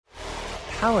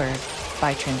Powered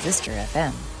by Transistor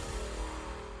FM.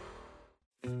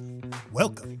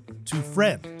 Welcome to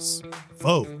Friends,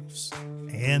 Foes,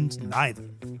 and Neither.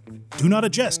 Do not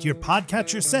adjust your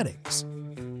podcatcher settings,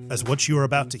 as what you are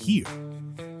about to hear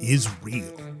is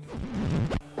real.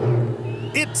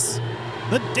 It's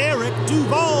the Derek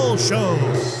Duval Show.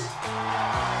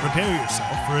 Prepare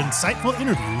yourself for insightful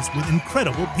interviews with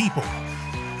incredible people.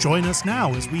 Join us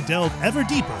now as we delve ever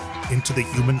deeper into the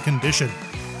human condition.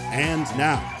 And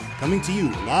now, coming to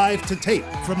you live to tape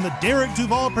from the Derek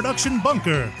Duval production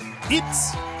bunker,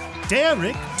 it's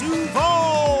Derek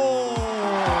Duval!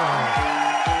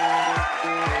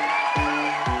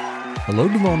 Hello,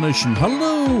 Duval Nation.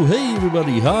 Hello. Hey,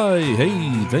 everybody. Hi.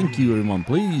 Hey, thank you, everyone.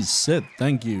 Please sit.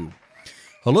 Thank you.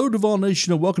 Hello, Duval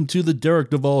Nation, and welcome to the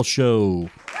Derek Duval Show.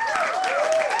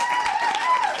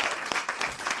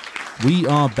 We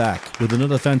are back with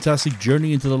another fantastic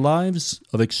journey into the lives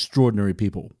of extraordinary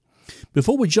people.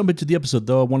 Before we jump into the episode,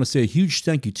 though, I want to say a huge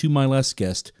thank you to my last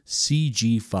guest,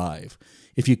 CG5.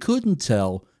 If you couldn't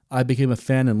tell, I became a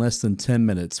fan in less than 10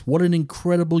 minutes. What an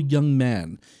incredible young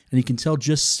man. And you can tell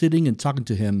just sitting and talking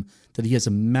to him that he has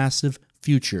a massive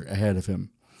future ahead of him.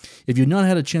 If you've not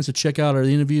had a chance to check out our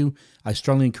interview, I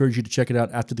strongly encourage you to check it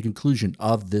out after the conclusion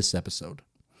of this episode.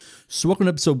 So welcome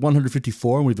to episode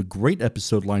 154, and we have a great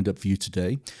episode lined up for you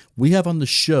today. We have on the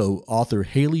show author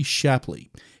Haley Shapley.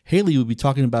 Haley will be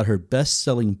talking about her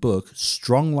best-selling book,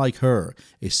 Strong Like Her,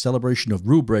 a celebration of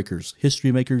rule breakers,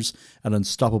 history makers, and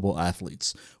unstoppable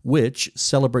athletes, which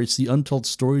celebrates the untold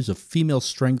stories of female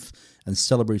strength and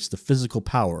celebrates the physical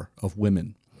power of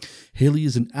women. Haley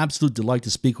is an absolute delight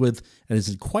to speak with and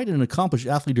is quite an accomplished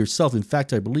athlete herself. In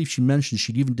fact, I believe she mentioned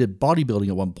she even did bodybuilding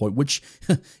at one point, which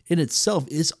in itself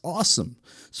is awesome.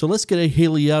 So let's get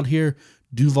Haley out here.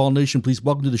 Duval Nation, please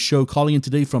welcome to the show, calling in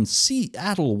today from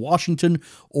Seattle, Washington,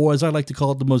 or as I like to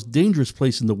call it, the most dangerous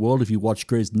place in the world if you watch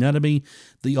Grey's Anatomy,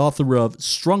 the author of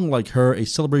Strong Like Her, a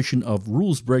celebration of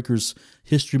rules breakers,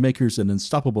 history makers, and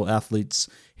unstoppable athletes,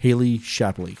 Haley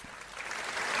Shapley.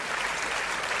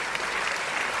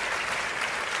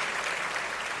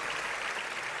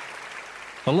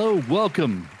 Hello,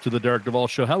 welcome to the Derek Duval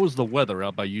Show. How is the weather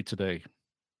out by you today?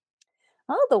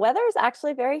 Oh, the weather is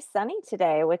actually very sunny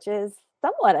today, which is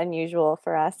somewhat unusual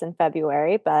for us in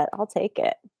February, but I'll take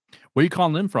it. Where are you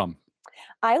calling in from?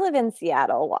 I live in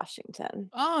Seattle,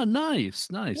 Washington. Oh, nice.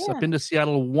 Yeah. Yeah. I've been to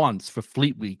Seattle once for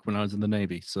Fleet Week when I was in the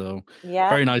Navy. So Yeah.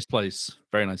 Very nice place.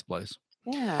 Very nice place.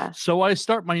 Yeah. So I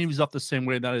start my interviews off the same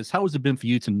way. That is, how has it been for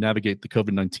you to navigate the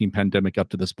COVID-19 pandemic up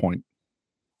to this point?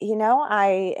 You know,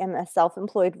 I am a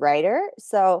self-employed writer,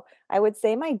 so I would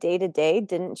say my day-to-day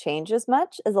didn't change as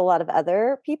much as a lot of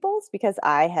other people's because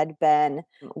I had been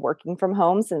working from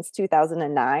home since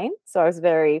 2009. So I was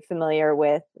very familiar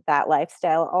with that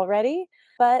lifestyle already.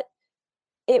 But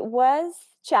it was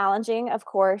challenging, of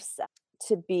course,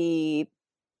 to be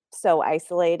so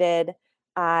isolated.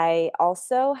 I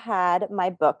also had my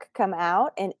book come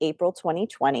out in April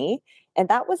 2020, and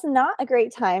that was not a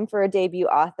great time for a debut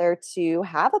author to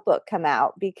have a book come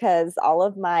out because all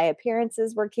of my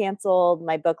appearances were canceled,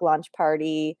 my book launch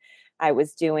party. I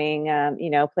was doing,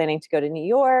 planning to go to New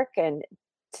York and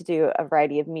to do a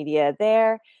variety of media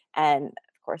there. And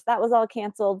of course, that was all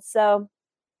canceled. So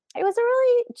it was a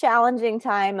really challenging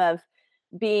time of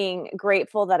being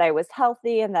grateful that I was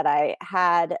healthy and that I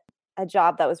had a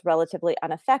job that was relatively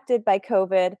unaffected by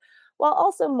COVID, while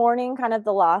also mourning kind of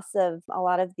the loss of a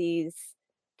lot of these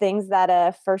things that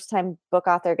a first-time book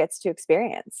author gets to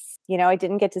experience. You know, I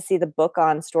didn't get to see the book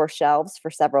on store shelves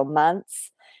for several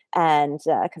months, and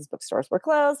because bookstores were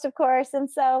closed, of course.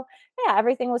 And so, yeah,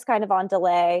 everything was kind of on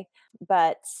delay.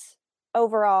 But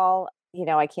overall, you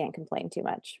know, I can't complain too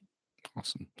much.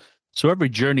 Awesome. So every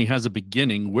journey has a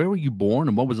beginning. Where were you born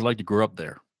and what was it like to grow up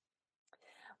there?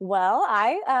 Well,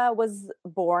 I was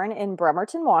born in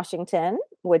Bremerton, Washington,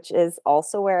 which is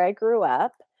also where I grew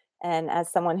up. And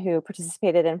as someone who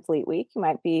participated in Fleet Week, you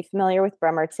might be familiar with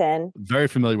Bremerton. Very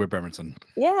familiar with Bremerton.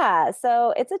 Yeah,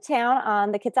 so it's a town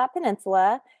on the Kitsap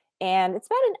Peninsula, and it's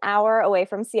about an hour away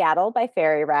from Seattle by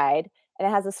ferry ride. And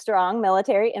it has a strong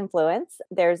military influence.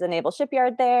 There's a naval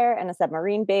shipyard there and a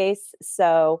submarine base.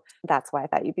 So that's why I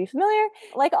thought you'd be familiar.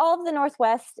 Like all of the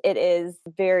Northwest, it is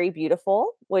very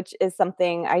beautiful, which is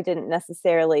something I didn't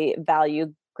necessarily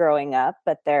value growing up,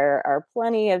 but there are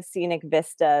plenty of scenic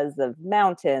vistas of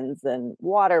mountains and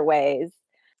waterways.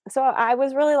 So I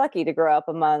was really lucky to grow up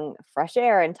among fresh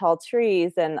air and tall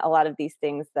trees and a lot of these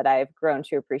things that I've grown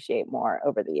to appreciate more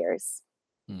over the years.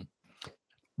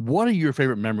 What are your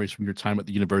favorite memories from your time at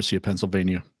the University of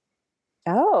Pennsylvania?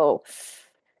 Oh,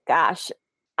 gosh.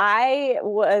 I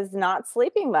was not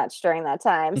sleeping much during that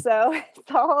time. So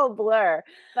it's all a blur.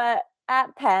 But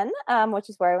at Penn, which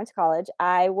is where I went to college,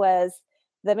 I was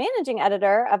the managing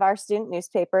editor of our student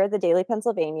newspaper, the Daily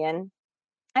Pennsylvanian.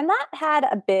 And that had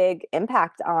a big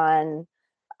impact on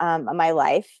my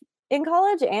life in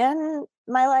college and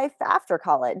my life after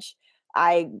college.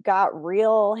 I got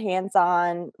real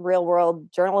hands-on,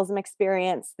 real-world journalism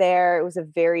experience there. It was a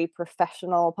very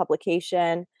professional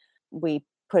publication. We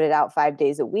put it out 5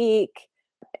 days a week.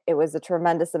 It was a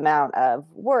tremendous amount of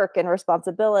work and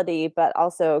responsibility, but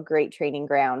also a great training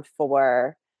ground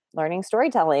for learning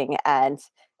storytelling and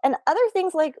other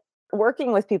things like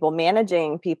working with people,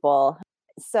 managing people.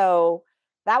 So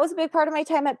that was a big part of my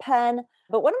time at Penn.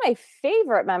 But one of my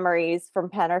favorite memories from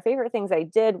Penn, or favorite things I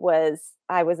did, was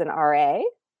I was an RA,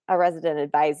 a resident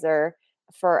advisor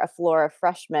for a floor of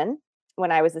freshmen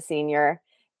when I was a senior.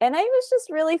 And it was just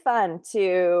really fun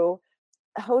to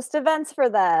host events for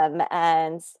them.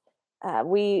 And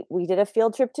we did a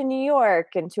field trip to New York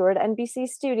and toured NBC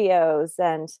studios.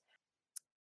 And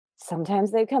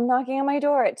sometimes they'd come knocking on my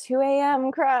door at 2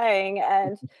 a.m. crying.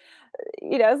 And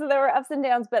so there were ups and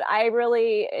downs, but I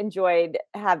really enjoyed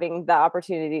having the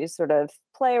opportunity to sort of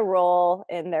play a role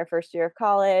in their first year of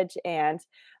college, and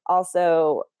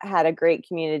also had a great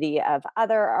community of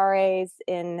other RAs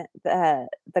in the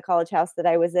college house that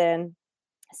I was in.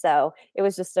 So it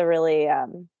was just a really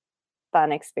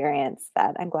fun experience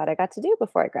that I'm glad I got to do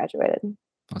before I graduated.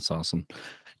 That's awesome.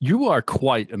 You are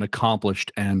quite an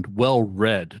accomplished and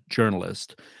well-read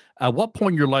journalist. At what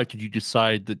point in your life did you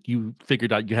decide that you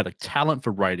figured out you had a talent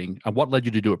for writing, and what led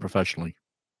you to do it professionally?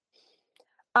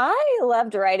 I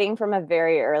loved writing from a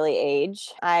very early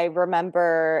age. I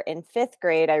remember in 5th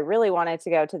grade, I really wanted to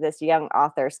go to this young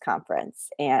authors conference,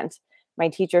 and my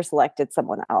teacher selected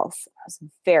someone else. I was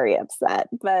very upset.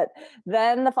 But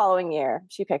then the following year,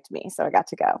 she picked me, so I got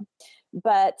to go.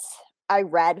 But I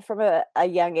read from a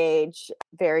young age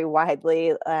very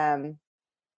widely.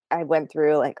 I went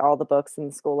through like all the books in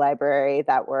the school library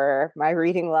that were my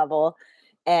reading level.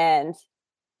 And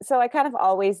so I kind of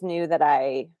always knew that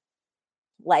I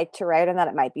liked to write and that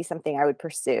it might be something I would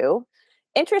pursue.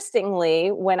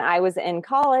 Interestingly, when I was in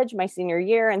college, my senior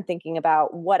year, and thinking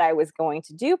about what I was going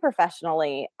to do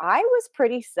professionally, I was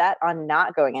pretty set on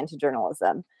not going into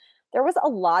journalism. There was a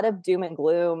lot of doom and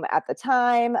gloom at the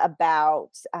time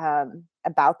about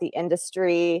the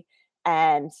industry,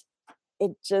 and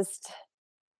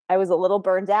I was a little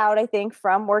burned out, I think,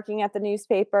 from working at the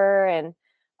newspaper. And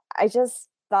I just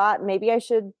thought maybe I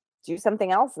should do something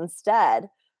else instead.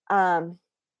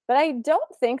 But I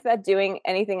don't think that doing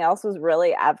anything else was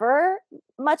really ever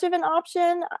much of an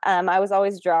option. I was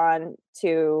always drawn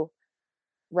to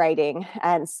writing.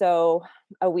 And so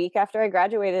a week after I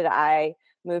graduated, I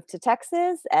moved to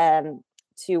Texas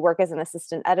to work as an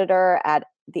assistant editor at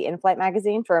the in-flight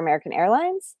magazine for American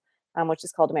Airlines, which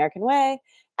is called American Way.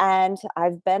 And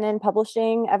I've been in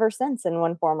publishing ever since in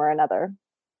one form or another.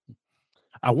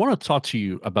 I want to talk to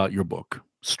you about your book,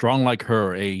 Strong Like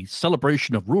Her, a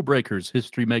celebration of rule breakers,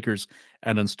 history makers,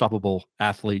 and unstoppable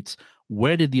athletes.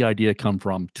 Where did the idea come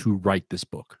from to write this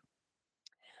book?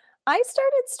 I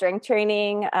started strength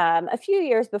training a few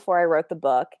years before I wrote the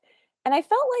book. And I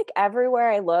felt like everywhere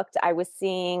I looked, I was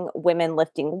seeing women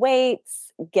lifting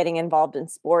weights, getting involved in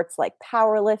sports like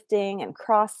powerlifting and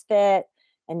CrossFit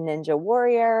and Ninja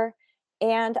Warrior.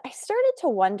 And I started to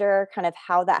wonder kind of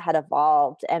how that had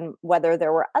evolved and whether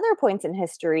there were other points in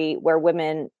history where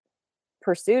women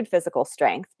pursued physical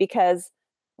strength. Because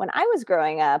when I was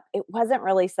growing up, it wasn't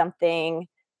really something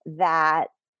that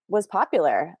was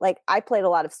popular. Like, I played a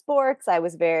lot of sports. I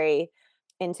was very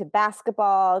into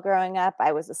basketball growing up.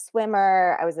 I was a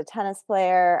swimmer. I was a tennis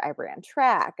player. I ran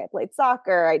track. I played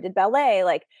soccer. I did ballet.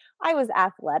 Like, I was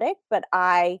athletic, but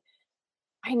I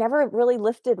never really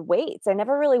lifted weights. I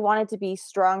never really wanted to be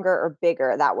stronger or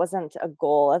bigger. That wasn't a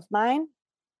goal of mine.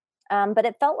 But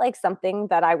it felt like something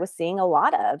that I was seeing a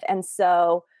lot of. And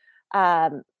so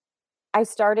I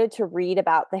started to read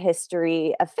about the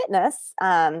history of fitness.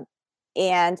 And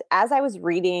as I was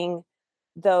reading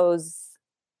those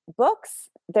books,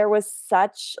 there was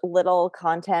such little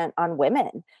content on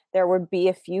women. There would be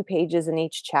a few pages in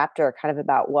each chapter kind of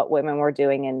about what women were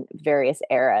doing in various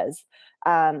eras.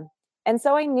 And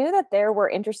so I knew that there were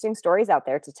interesting stories out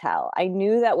there to tell. I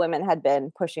knew that women had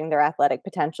been pushing their athletic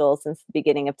potential since the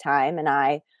beginning of time, and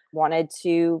I wanted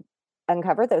to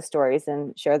uncover those stories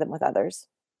and share them with others.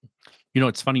 You know,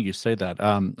 it's funny you say that.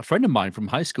 A friend of mine from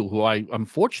high school, who I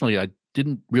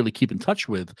didn't really keep in touch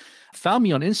with, found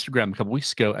me on Instagram a couple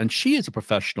weeks ago, and she is a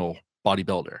professional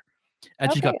bodybuilder.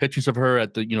 And she's got pictures of her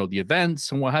at the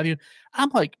events and what have you. I'm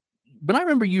like, when I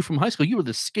remember you from high school, you were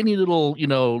this skinny little,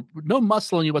 no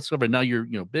muscle on you whatsoever. Now you're,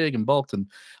 big and bulked, and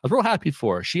I was real happy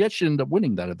for her. She actually ended up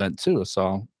winning that event too,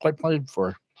 so quite proud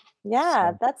for her.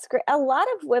 Yeah, So. that's great. A lot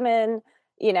of women,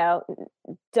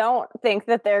 don't think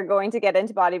that they're going to get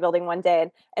into bodybuilding one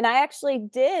day. And I actually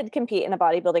did compete in a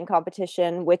bodybuilding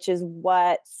competition, which is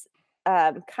what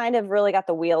kind of really got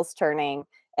the wheels turning.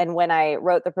 And when I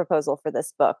wrote the proposal for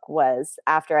this book was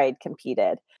after I'd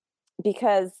competed,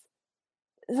 because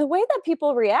the way that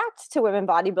people react to women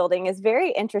bodybuilding is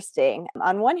very interesting.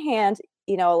 On one hand,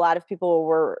 a lot of people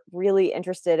were really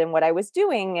interested in what I was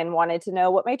doing and wanted to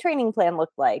know what my training plan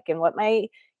looked like and what my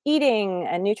eating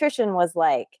and nutrition was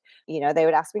like. They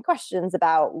would ask me questions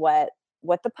about what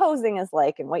the posing is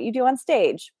like and what you do on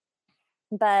stage.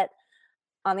 But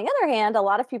on the other hand, a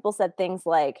lot of people said things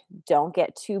like, don't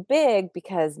get too big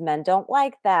because men don't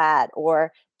like that,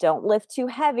 or don't lift too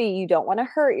heavy, you don't want to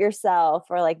hurt yourself,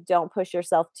 or like, don't push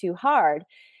yourself too hard.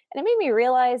 And it made me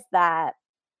realize that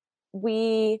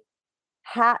we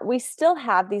still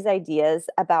have these ideas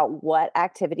about what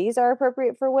activities are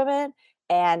appropriate for women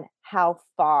and how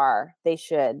far they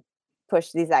should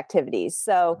push these activities.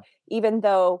 So even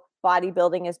though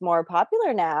bodybuilding is more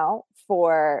popular now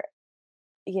for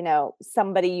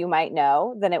somebody you might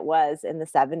know than it was in the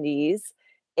 70s,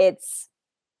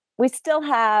 we still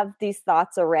have these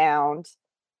thoughts around,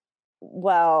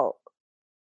 well,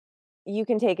 you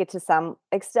can take it to some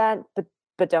extent,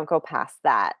 but don't go past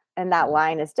that. And that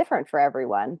line is different for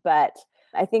everyone. But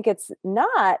I think it's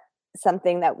not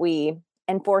something that we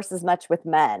enforce as much with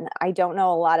men. I don't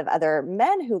know a lot of other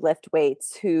men who lift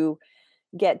weights who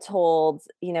get told,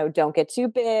 don't get too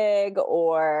big,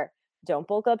 or don't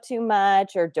bulk up too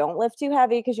much, or don't lift too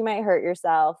heavy because you might hurt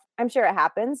yourself. I'm sure it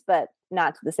happens, but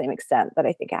not to the same extent that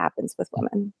I think it happens with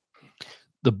women.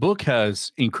 The book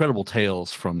has incredible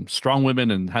tales from strong women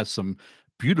and has some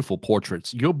beautiful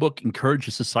portraits. Your book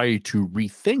encourages society to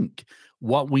rethink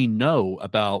what we know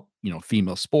about,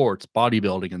 female sports,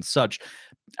 bodybuilding, and such.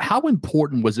 How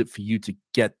important was it for you to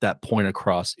get that point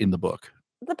across in the book?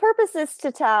 The purpose is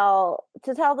to tell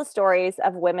the stories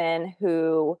of women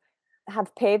who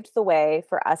have paved the way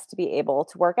for us to be able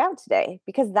to work out today,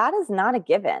 because that is not a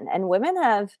given. And women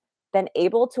have been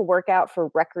able to work out for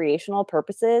recreational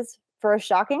purposes for a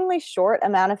shockingly short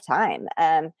amount of time.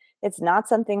 It's not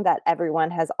something that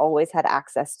everyone has always had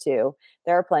access to.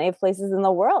 There are plenty of places in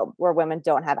the world where women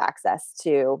don't have access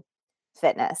to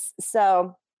fitness.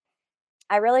 So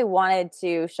I really wanted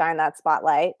to shine that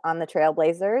spotlight on the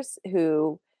trailblazers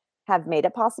who have made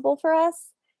it possible for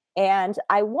us. And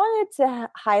I wanted to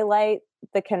highlight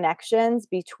the connections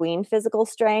between physical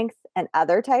strength and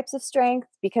other types of strength,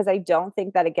 because I don't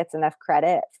think that it gets enough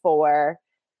credit for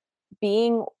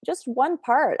being just one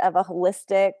part of a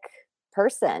holistic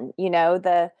person.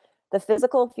 The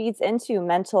physical feeds into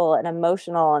mental and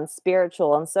emotional and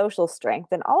spiritual and social strength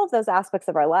and all of those aspects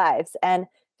of our lives. And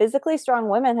physically strong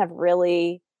women have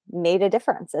really made a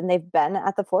difference, and they've been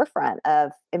at the forefront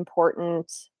of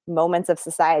important moments of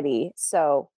society.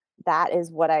 So that is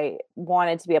what I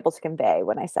wanted to be able to convey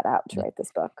when I set out to write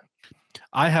this book.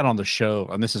 I had on the show,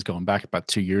 and this is going back about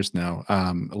 2 years now,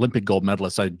 Olympic gold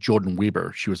medalist, Jordan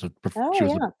Weber. She was a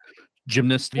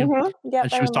gymnast. Mm-hmm. Yep,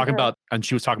 and she was talking about,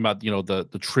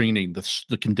 the training,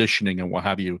 the conditioning and what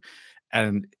have you.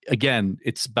 And again,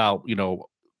 it's about,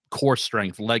 core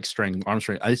strength, leg strength, arm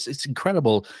strength. It's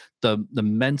incredible the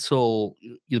mental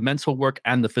work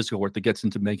and the physical work that gets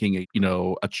into making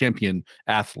a champion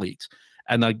athlete.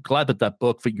 And I'm glad that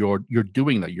book that you're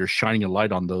doing that, you're shining a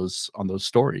light on those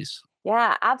stories.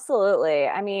 Yeah, absolutely.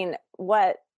 I mean,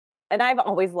 and I've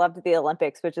always loved the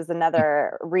Olympics, which is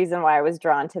another reason why I was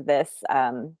drawn to this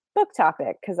book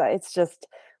topic, because it's just,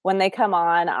 when they come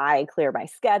on, I clear my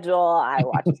schedule. I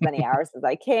watch as many hours as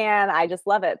I can. I just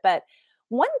love it. But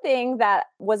one thing that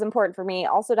was important for me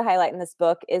also to highlight in this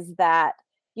book is that,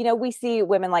 we see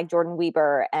women like Jordan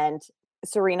Weber and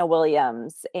Serena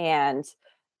Williams and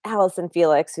Allison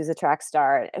Felix, who's a track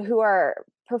star, who are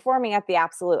performing at the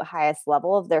absolute highest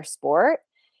level of their sport.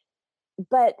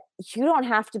 But you don't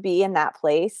have to be in that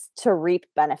place to reap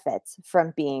benefits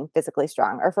from being physically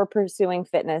strong or for pursuing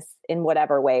fitness in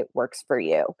whatever way works for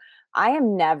you. I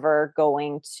am never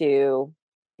going to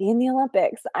be in the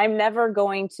Olympics. I'm never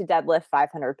going to deadlift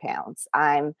 500 pounds.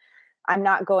 I'm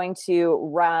not going to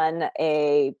run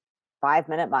a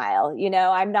 5-minute mile.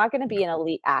 I'm not going to be an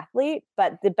elite athlete,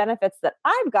 but the benefits that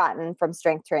I've gotten from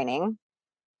strength training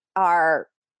are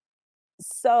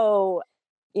so,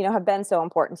 have been so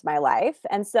important to my life.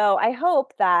 And so I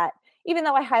hope that even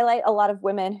though I highlight a lot of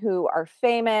women who are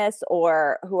famous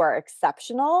or who are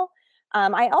exceptional,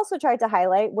 I also tried to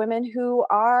highlight women who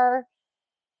are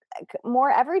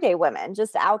more everyday women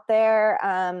just out there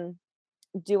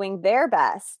doing their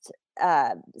best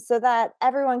so that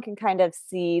everyone can kind of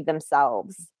see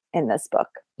themselves in this book.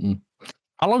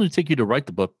 How long did it take you to write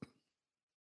the book?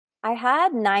 I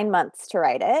had 9 months to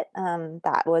write it.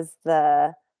 That was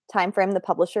the time frame the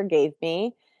publisher gave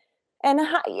me. And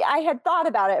I had thought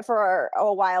about it for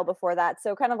a while before that.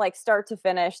 So kind of like start to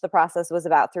finish, the process was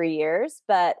about 3 years.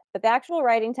 But the actual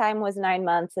writing time was 9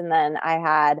 months. And then I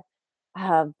had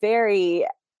a very,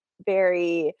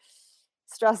 very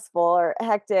stressful or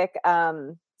hectic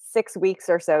 6 weeks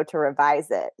or so to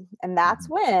revise it. And that's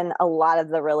when a lot of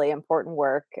the really important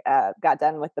work got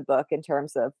done with the book in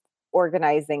terms of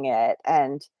organizing it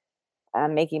and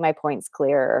making my points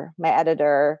clearer. My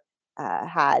editor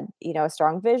had, a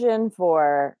strong vision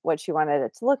for what she wanted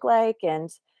it to look like. And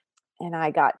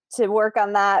I got to work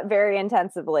on that very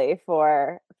intensively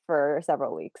for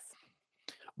several weeks.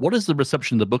 What has the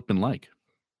reception of the book been like?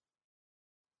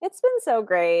 It's been so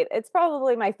great. It's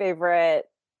probably my favorite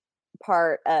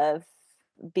part of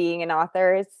being an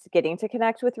author is getting to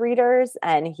connect with readers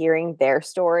and hearing their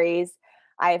stories.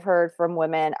 I've heard from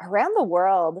women around the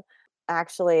world.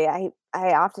 Actually, I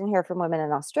often hear from women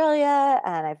in Australia,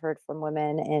 and I've heard from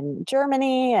women in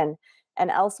Germany and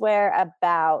elsewhere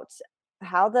about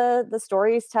how the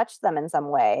stories touch them in some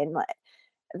way. And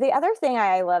the other thing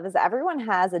I love is everyone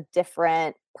has a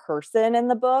different person in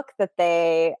the book that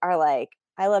they are like,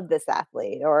 I love this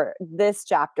athlete, or this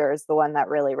chapter is the one that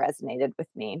really resonated with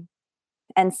me.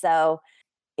 And so,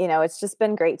 it's just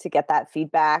been great to get that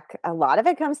feedback. A lot of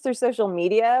it comes through social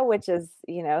media, which is,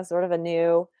 sort of a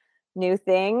new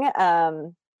thing.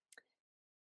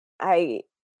 I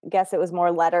guess it was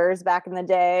more letters back in the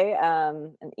day,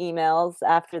 and emails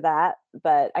after that,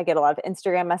 but I get a lot of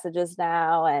Instagram messages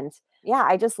now. And yeah,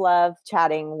 I just love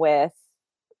chatting with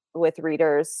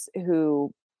readers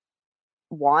who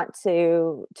want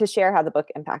to share how the book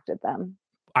impacted them.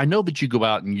 I know that you go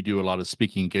out and you do a lot of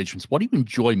speaking engagements. What do you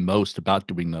enjoy most about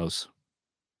doing those?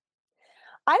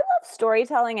 I love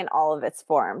storytelling in all of its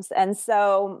forms. And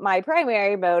so my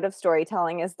primary mode of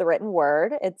storytelling is the written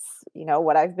word. It's,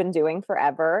 what I've been doing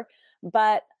forever.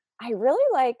 But I really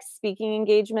like speaking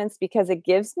engagements because it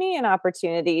gives me an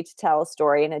opportunity to tell a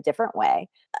story in a different way.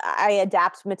 I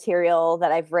adapt material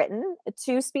that I've written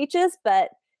to speeches, but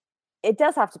it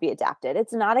does have to be adapted.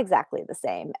 It's not exactly the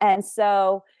same. And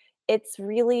so it's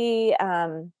really,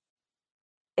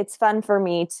 it's fun for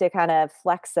me to kind of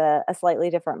flex a slightly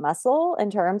different muscle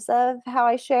in terms of how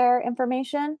I share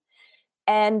information.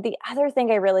 And the other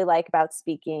thing I really like about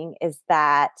speaking is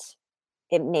that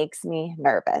it makes me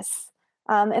nervous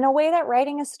in a way that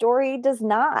writing a story does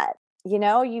not.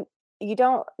 You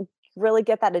don't really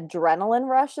get that adrenaline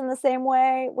rush in the same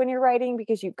way when you're writing,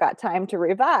 because you've got time to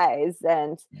revise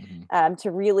and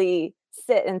to really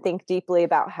sit and think deeply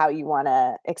about how you want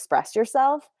to express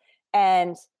yourself.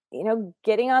 And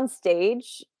getting on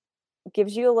stage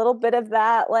gives you a little bit of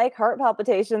that like heart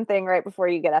palpitation thing right before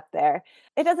you get up there.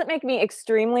 It doesn't make me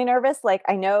extremely nervous. Like,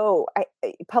 I know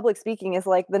public speaking is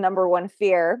like the number one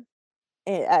fear,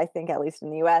 I think, at least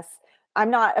in the US.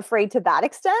 I'm not afraid to that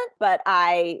extent, but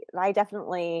I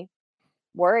definitely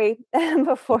worry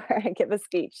before I give a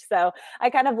speech. So I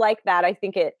kind of like that. I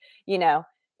think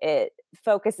it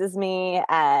focuses me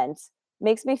and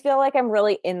makes me feel like I'm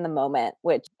really in the moment,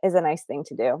 which is a nice thing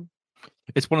to do.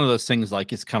 It's one of those things,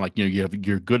 like, it's kind of like, you have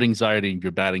your good anxiety and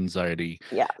your bad anxiety.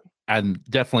 Yeah. And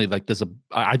definitely, like,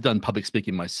 I've done public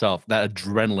speaking myself, that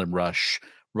adrenaline rush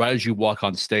right as you walk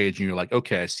on stage and you're like,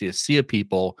 okay, I see a sea of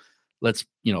people. Let's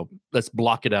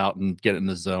block it out and get in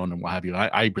the zone and what have you.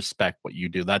 I respect what you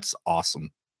do. That's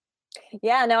awesome.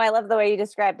 Yeah, no, I love the way you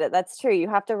described it. That's true. You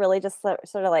have to really just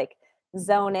sort of like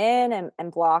zone in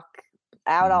and block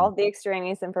out all of the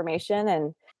extraneous information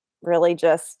and really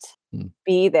just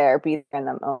be there in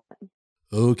the moment.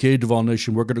 Okay, Duval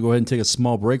Nation, we're going to go ahead and take a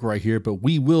small break right here, but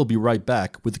we will be right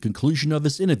back with the conclusion of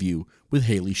this interview with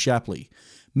Haley Shapley.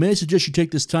 May I suggest you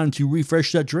take this time to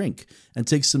refresh that drink and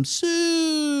take some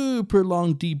super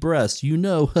long deep breaths. You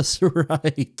know us,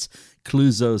 right?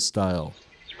 Clouseau style.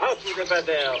 Out with the bad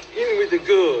air, in with the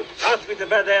good. Out with the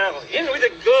bad air, in with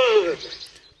the good.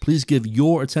 Please give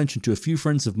your attention to a few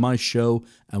friends of my show,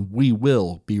 and we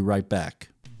will be right back.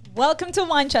 Welcome to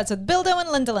Wine Chats with Bildo and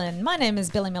Lindelin. My name is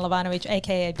Billy Milovanovic,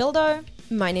 aka Bildo.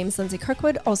 My name is Lindsay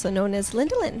Kirkwood, also known as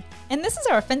Lindelin. And this is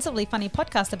our offensively funny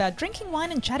podcast about drinking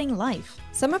wine and chatting life.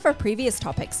 Some of our previous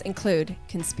topics include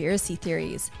conspiracy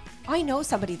theories. I know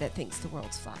somebody that thinks the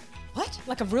world's flat. What?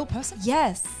 Like a real person?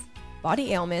 Yes.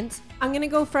 Body ailments. I'm going to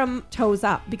go from toes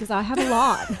up because I have a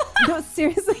lot. No,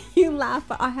 seriously, you laugh,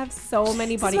 but I have so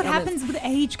many body ailments. This is what happens with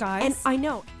age, guys. And I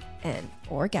know. and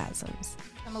orgasms.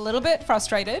 I'm a little bit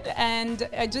frustrated and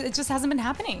it just hasn't been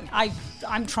happening.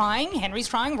 I'm trying, Henry's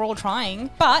trying, we're all trying,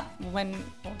 but when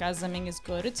orgasming is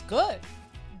good, it's good.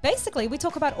 Basically, we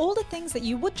talk about all the things that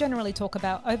you would generally talk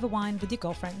about over wine with your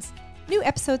girlfriends. New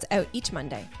episodes out each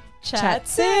Monday. Chat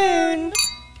soon!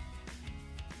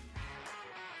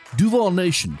 Duval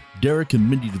Nation, Derek and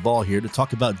Mindy Duval here to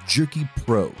talk about Jerky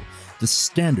Pro, the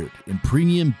standard in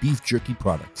premium beef jerky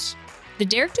products. The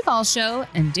Derek Duval Show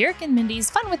and Derek and Mindy's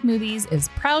Fun with Movies is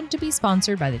proud to be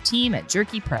sponsored by the team at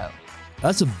Jerky Pro.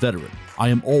 As a veteran, I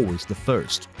am always the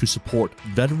first to support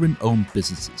veteran-owned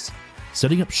businesses.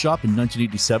 Setting up shop in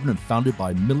 1987 and founded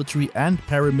by military and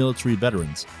paramilitary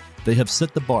veterans, they have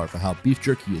set the bar for how beef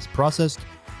jerky is processed,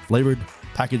 flavored,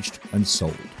 packaged, and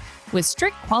sold. With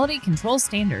strict quality control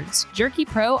standards, Jerky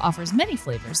Pro offers many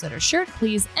flavors that are sure to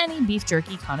please any beef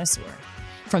jerky connoisseur.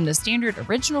 From the standard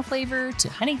original flavor to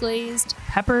honey glazed,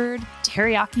 peppered,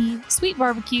 teriyaki, sweet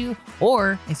barbecue,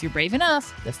 or, if you're brave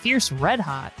enough, the fierce red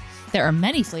hot, there are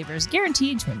many flavors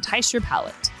guaranteed to entice your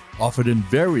palate. Offered in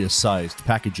various sized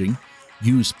packaging,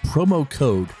 use promo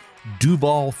code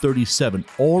DUVAL37,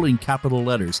 all in capital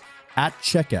letters, at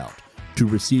checkout to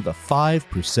receive a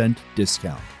 5%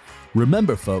 discount.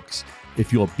 Remember, folks,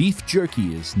 if your beef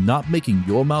jerky is not making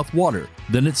your mouth water,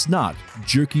 then it's not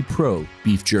Jerky Pro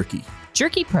beef jerky.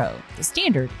 Jerky Pro, the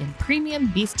standard in premium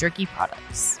beef jerky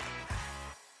products.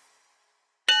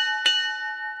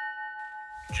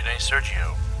 Janae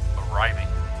Sergio, arriving.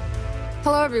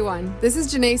 Hello everyone, this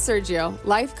is Janae Sergio,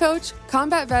 life coach,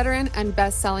 combat veteran, and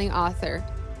best-selling author.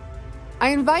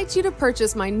 I invite you to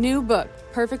purchase my new book,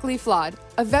 Perfectly Flawed,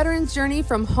 A Veteran's Journey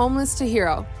from Homeless to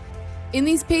Hero. In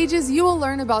these pages, you will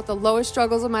learn about the lowest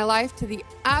struggles of my life to the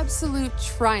absolute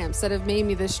triumphs that have made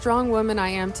me the strong woman I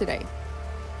am today.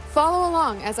 Follow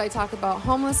along as I talk about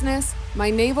homelessness, my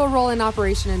naval role in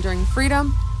Operation Enduring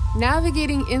Freedom,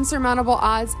 navigating insurmountable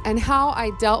odds, and how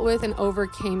I dealt with and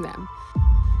overcame them.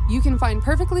 You can find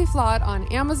Perfectly Flawed on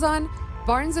Amazon,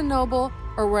 Barnes & Noble,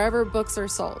 or wherever books are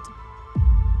sold.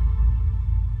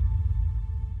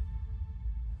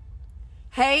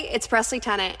 Hey, it's Presley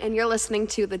Tennant, and you're listening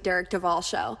to The Derek Duval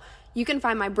Show. You can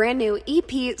find my brand new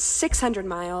EP, 600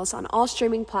 Miles, on all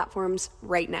streaming platforms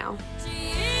right now.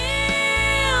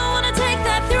 Take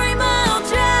that 3-mile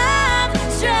drive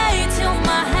straight to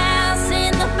my house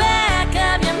in the back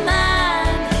of your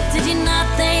mind. Did you not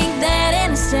think that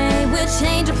interstate would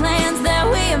change the plans that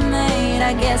we have made?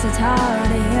 I guess it's hard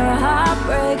to hear a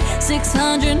heartbreak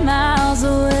 600 miles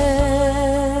away.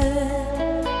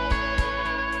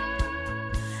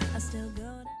 I still go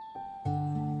down.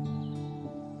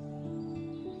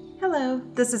 Hello,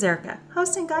 this is Erica,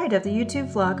 host and guide of the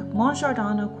YouTube vlog Mon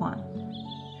Jardin au Coin.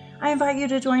 I invite you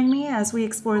to join me as we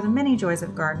explore the many joys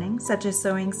of gardening, such as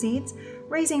sowing seeds,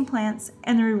 raising plants,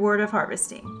 and the reward of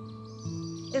harvesting.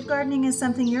 If gardening is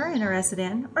something you're interested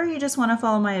in, or you just want to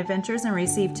follow my adventures and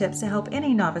receive tips to help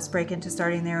any novice break into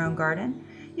starting their own garden,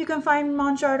 you can find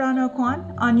Mon Jardin au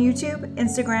Coin on YouTube,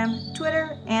 Instagram,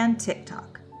 Twitter, and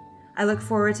TikTok. I look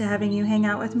forward to having you hang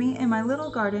out with me in my little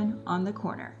garden on the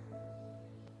corner.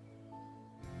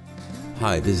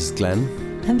 Hi, this is Glenn.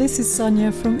 And this is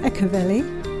Sonia from Echo Valley.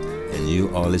 And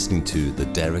you are listening to The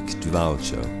Derek Duval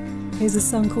Show. Here's a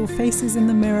song called Faces in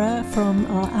the Mirror from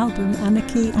our album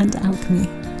Anarchy and Alchemy.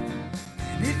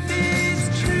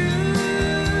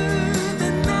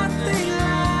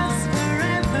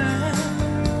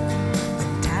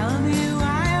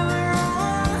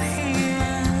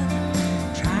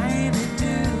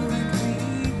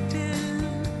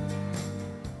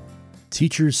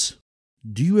 Teachers,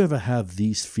 do you ever have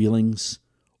these feelings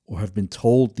or have been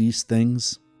told these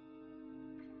things?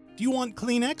 Do you want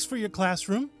Kleenex for your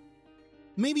classroom?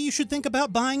 Maybe you should think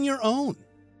about buying your own,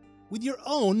 with your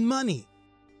own money.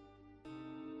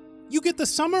 You get the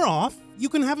summer off, you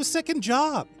can have a second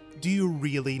job. Do you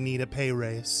really need a pay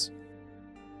raise?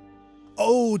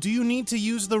 Oh, do you need to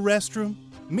use the restroom?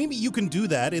 Maybe you can do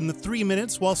that in the 3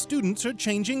 minutes while students are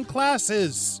changing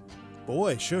classes.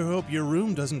 Boy, sure hope your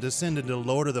room doesn't descend into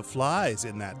Lord of the Flies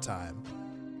in that time.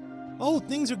 Oh,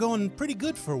 things are going pretty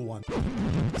good for one.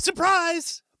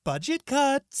 Surprise! Budget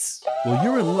cuts. Well,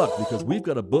 you're in luck because we've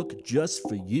got a book just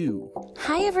for you.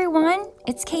 Hi, everyone.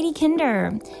 It's Katie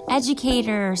Kinder,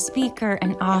 educator, speaker,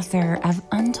 and author of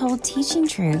Untold Teaching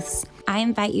Truths. I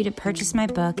invite you to purchase my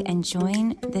book and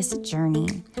join this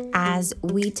journey as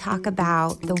we talk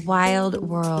about the wild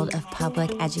world of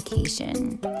public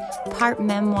education. Part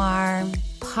memoir,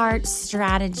 part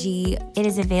strategy. It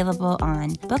is available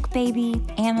on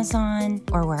BookBaby, Amazon,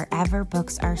 or wherever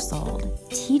books are sold.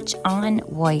 Teach on,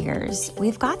 warriors.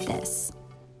 We've got this.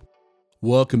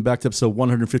 Welcome back to episode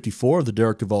 154 of the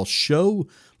Derek Duvall Show.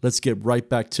 Let's get right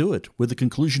back to it with the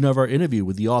conclusion of our interview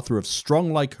with the author of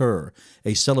Strong Like Her,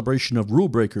 a celebration of rule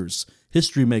breakers,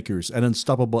 history makers, and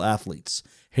unstoppable athletes,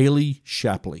 Haley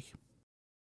Shapley.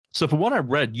 So from what I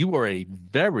read, you are a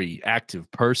very active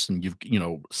person.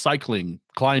 Cycling,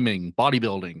 climbing,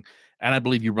 bodybuilding, and I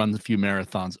believe you run a few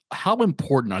marathons. How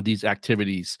important are these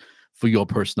activities for your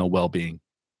personal well-being?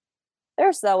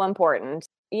 They're so important.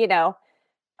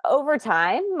 Over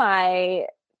time, my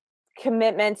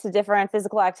commitment to different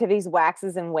physical activities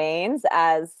waxes and wanes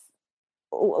as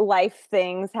life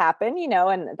things happen,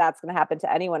 and that's going to happen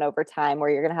to anyone over time,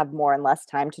 where you're going to have more and less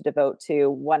time to devote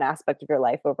to one aspect of your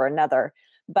life over another.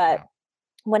 But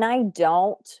when I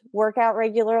don't work out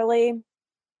regularly,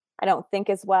 I don't think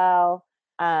as well.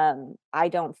 I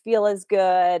don't feel as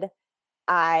good.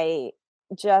 I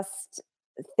just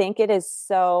think it is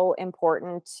so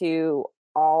important to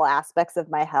all aspects of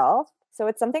my health. So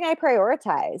it's something I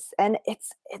prioritize, and it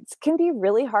can be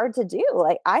really hard to do.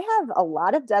 Like, I have a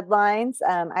lot of deadlines.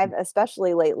 I've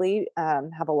especially lately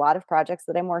have a lot of projects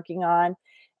that I'm working on,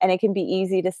 and it can be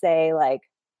easy to say, like,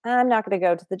 I'm not going to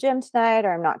go to the gym tonight,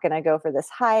 or I'm not going to go for this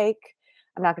hike.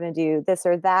 I'm not going to do this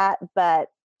or that. But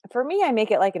for me, I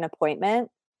make it like an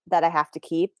appointment that I have to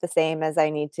keep, the same as I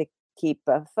need to keep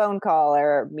a phone call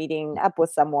or meeting up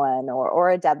with someone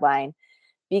or a deadline,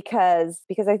 because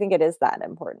I think it is that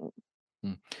important.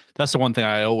 That's the one thing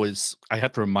I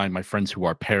have to remind my friends who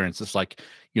are parents. It's like,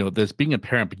 there's being a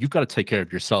parent, but you've got to take care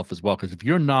of yourself as well. Because if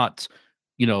you're not,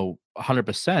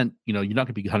 100%, you're not going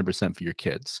to be 100% for your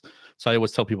kids. So I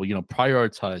always tell people,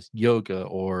 prioritize yoga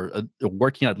or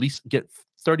working out, at least get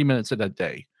 30 minutes in a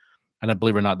day. And I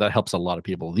believe it or not, that helps a lot of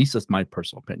people. At least that's my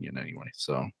personal opinion anyway.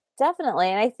 So definitely.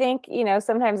 And I think,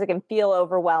 sometimes it can feel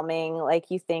overwhelming. Like,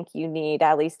 you think you need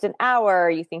at least an hour,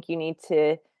 you think you need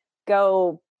to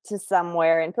go to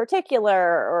somewhere in particular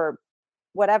or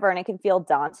whatever, and it can feel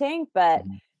daunting, but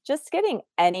just getting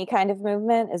any kind of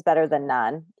movement is better than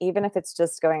none. Even if it's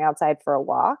just going outside for a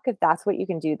walk, if that's what you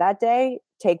can do that day,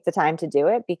 take the time to do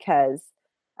it, because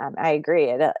I agree,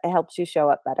 it helps you show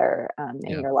up better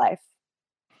in your life.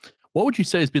 What would you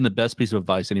say has been the best piece of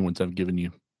advice anyone's ever given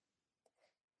you?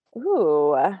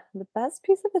 Ooh, the best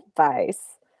piece of advice.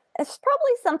 It's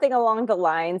probably something along the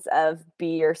lines of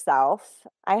be yourself.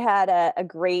 I had a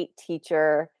great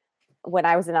teacher when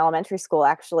I was in elementary school,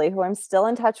 actually, who I'm still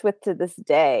in touch with to this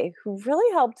day, who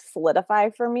really helped solidify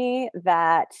for me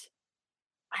that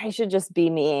I should just be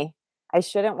me. I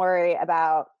shouldn't worry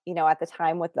about, at the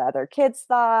time what the other kids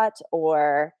thought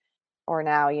or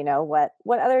now,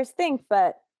 what others think.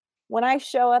 But when I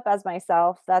show up as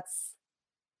myself,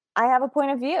 I have a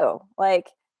point of view. Like,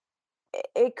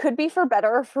 it could be for better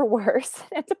or for worse.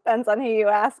 It depends on who you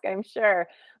ask, I'm sure.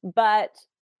 But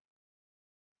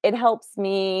it helps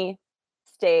me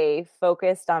stay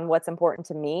focused on what's important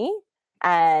to me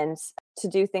and to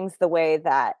do things the way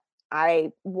that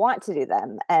I want to do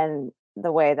them and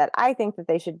the way that I think that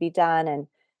they should be done,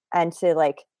 and to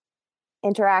like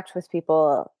interact with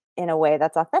people in a way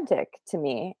that's authentic to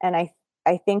me. And I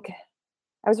think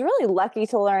I was really lucky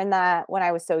to learn that when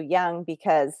I was so young,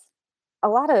 because a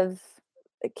lot of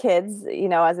kids,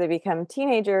 as they become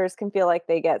teenagers, can feel like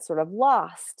they get sort of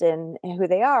lost in who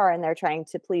they are, and they're trying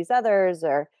to please others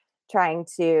or trying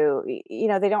to,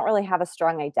 they don't really have a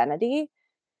strong identity.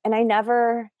 And I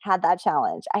never had that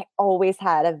challenge. I always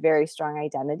had a very strong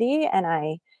identity, and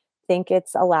I think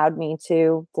it's allowed me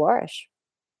to flourish.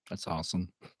 That's awesome.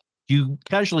 You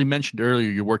casually mentioned earlier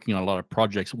you're working on a lot of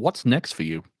projects. What's next for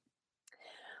you?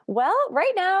 Well,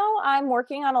 right now I'm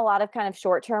working on a lot of kind of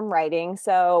short-term writing.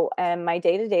 So in my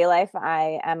day-to-day life,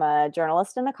 I am a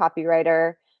journalist and a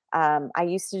copywriter. I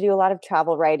used to do a lot of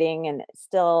travel writing and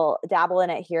still dabble in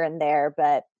it here and there,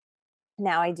 but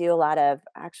now I do a lot of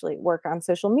actually work on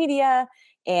social media,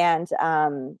 and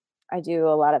I do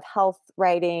a lot of health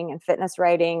writing and fitness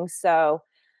writing. So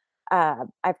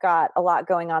I've got a lot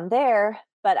going on there.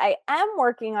 But I am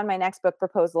working on my next book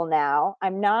proposal now.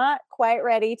 I'm not quite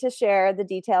ready to share the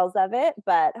details of it,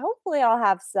 but hopefully I'll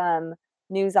have some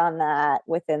news on that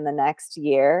within the next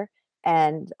year,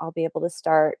 and I'll be able to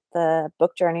start the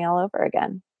book journey all over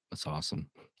again. That's awesome.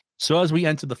 So as we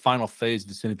enter the final phase of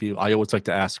this interview, I always like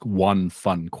to ask one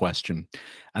fun question.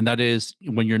 And that is,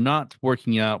 when you're not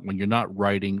working out, when you're not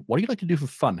writing, what do you like to do for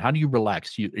fun? How do you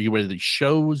relax? Are you ready to do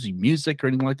shows, music, or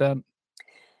anything like that?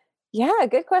 Yeah,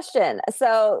 good question.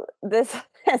 So this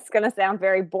is going to sound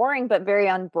very boring, but very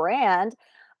on brand.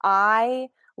 I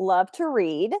love to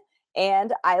read,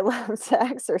 and I love to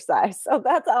exercise. So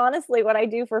that's honestly what I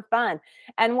do for fun.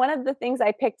 And one of the things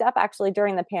I picked up actually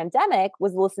during the pandemic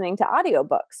was listening to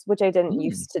audiobooks, which I didn't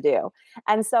used to do.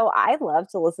 And so I love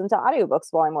to listen to audiobooks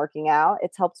while I'm working out.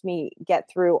 It's helped me get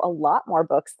through a lot more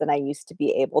books than I used to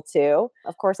be able to.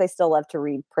 Of course, I still love to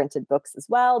read printed books as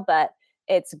well, but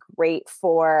it's great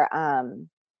for,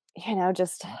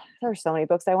 just there's so many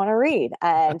books I want to read.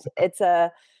 And it's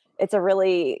a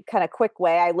really kind of quick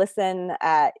way. I listen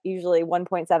at usually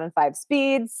 1.75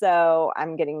 speed, so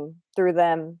I'm getting through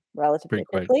them relatively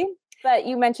quickly. But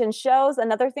you mentioned shows.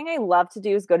 Another thing I love to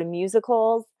do is go to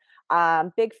musicals.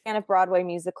 Big fan of Broadway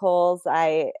musicals.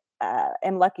 I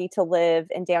am lucky to live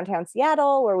in downtown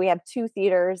Seattle, where we have 2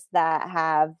 theaters that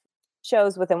have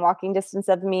shows within walking distance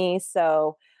of me.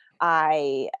 So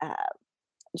I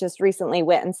just recently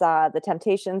went and saw the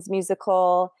Temptations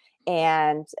musical.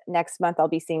 And next month I'll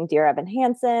be seeing Dear Evan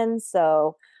Hansen.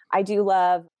 So I do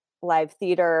love live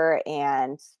theater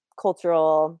and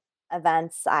cultural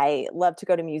events. I love to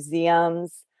go to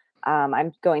museums.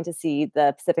 I'm going to see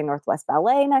the Pacific Northwest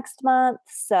Ballet next month.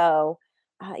 So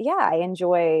I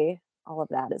enjoy all of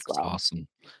that as well. That's awesome.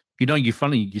 You're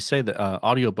funny. You say that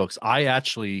audiobooks. I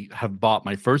actually have bought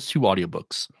my first 2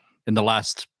 audiobooks in the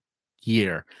last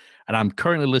year. And I'm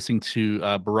currently listening to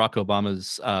Barack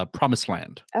Obama's Promised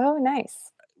Land. Oh, nice.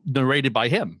 Narrated by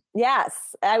him.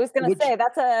 Yes. I was going to say,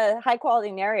 that's a high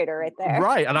quality narrator right there.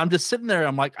 Right. And I'm just sitting there.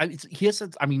 I'm like, he has,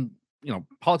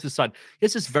 politics aside, he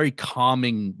has this very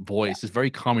calming voice, this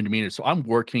very calming demeanor. So I'm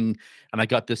working and I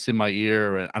got this in my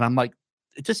ear and I'm like,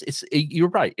 you're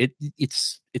right.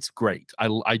 It's great.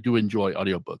 I do enjoy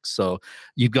audiobooks. So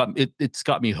it's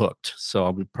got me hooked. So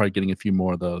I'll be probably getting a few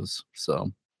more of those.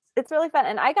 So it's really fun.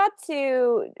 And I got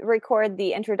to record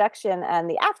the introduction and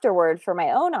the afterword for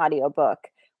my own audiobook,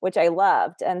 which I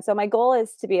loved. And so my goal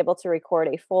is to be able to record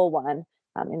a full one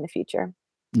in the future.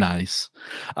 Nice.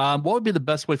 What would be the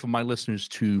best way for my listeners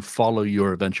to follow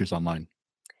your adventures online?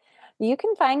 You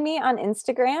can find me on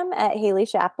Instagram at Haley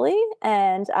Shapley.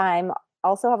 And I'm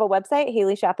also have a website,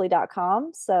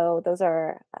 HaleyShapley.com. So those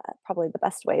are probably the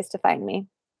best ways to find me.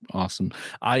 Awesome.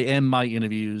 I end my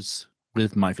interviews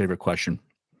with my favorite question.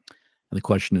 And the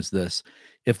question is this: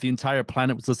 if the entire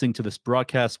planet was listening to this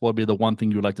broadcast, what would be the one thing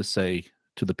you would like to say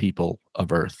to the people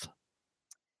of Earth?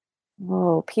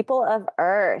 Oh, people of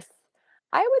Earth.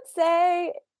 I would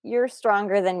say you're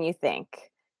stronger than you think.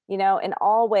 In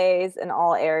all ways, in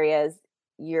all areas,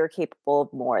 you're capable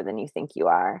of more than you think you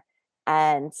are.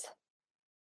 And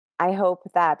I hope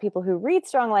that people who read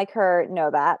Strong Like Her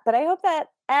know that. But I hope that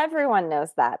everyone knows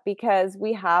that, because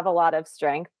we have a lot of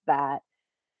strength that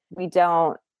we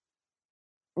don't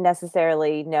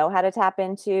necessarily know how to tap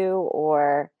into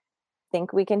or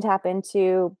think we can tap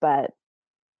into, but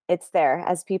it's there.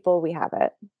 As people, we have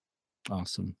it.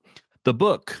 Awesome. The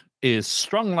book is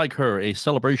Strong Like Her, a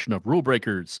celebration of rule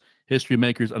breakers, history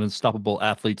makers, and unstoppable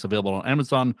athletes, available on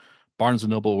Amazon, Barnes &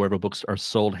 Noble, wherever books are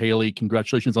sold. Haley,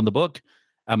 congratulations on the book.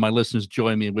 And my listeners,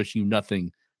 join me in wishing you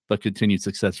nothing but continued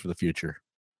success for the future.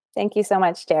 Thank you so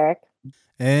much, Derek.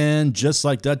 And just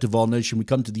like that, Duval Nation, we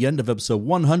come to the end of episode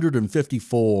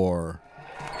 154.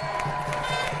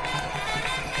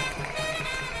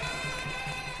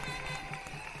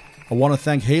 I want to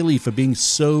thank Haley for being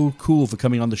so cool, for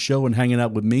coming on the show and hanging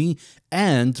out with me,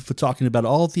 and for talking about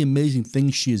all the amazing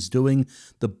things she is doing.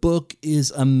 The book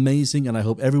is amazing, and I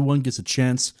hope everyone gets a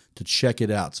chance to check it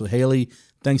out. So Haley,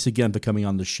 thanks again for coming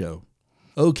on the show.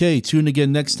 Okay, tune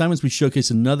again next time as we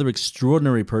showcase another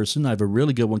extraordinary person. I have a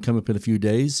really good one coming up in a few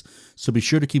days, so be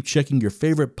sure to keep checking your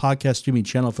favorite podcast streaming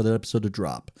channel for that episode to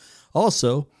drop.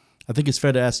 Also, I think it's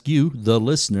fair to ask you, the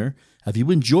listener, have you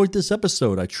enjoyed this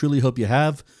episode? I truly hope you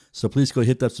have, so please go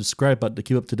hit that subscribe button to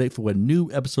keep up to date for when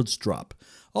new episodes drop.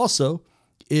 Also,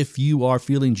 if you are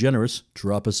feeling generous,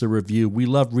 drop us a review. We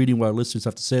love reading what our listeners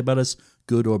have to say about us,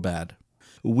 good or bad.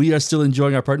 We are still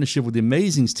enjoying our partnership with the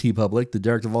amazing TeePublic. The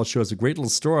Derek Duval Show has a great little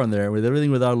store on there with everything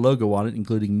with our logo on it,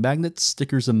 including magnets,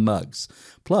 stickers, and mugs.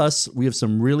 Plus, we have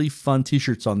some really fun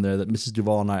t-shirts on there that Mrs.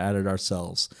 Duval and I added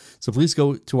ourselves. So please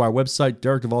go to our website,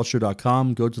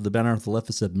 DerekDuvalShow.com, go to the banner on the left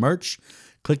that said merch,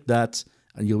 click that,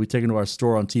 and you'll be taken to our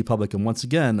store on TeePublic. And once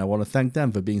again, I want to thank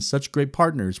them for being such great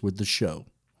partners with the show.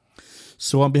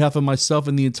 So on behalf of myself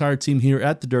and the entire team here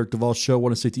at the Derek Duval Show, I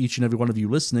want to say to each and every one of you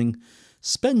listening,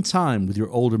 spend time with your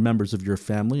older members of your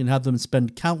family and have them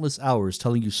spend countless hours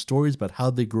telling you stories about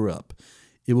how they grew up.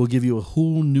 It will give you a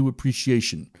whole new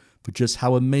appreciation for just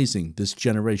how amazing this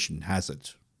generation has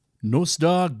it.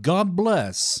 Nostar, God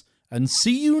bless, and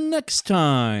see you next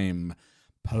time,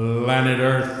 Planet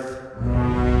Earth.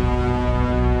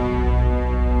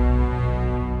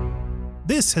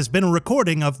 This has been a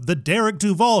recording of The Derek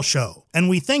Duval Show, and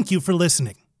we thank you for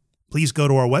listening. Please go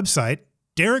to our website,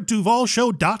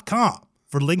 DerekDuvalShow.com,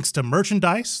 for links to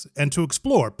merchandise and to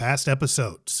explore past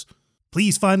episodes.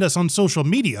 Please find us on social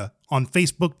media on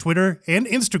Facebook, Twitter, and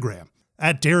Instagram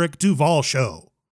at Derek Duval Show.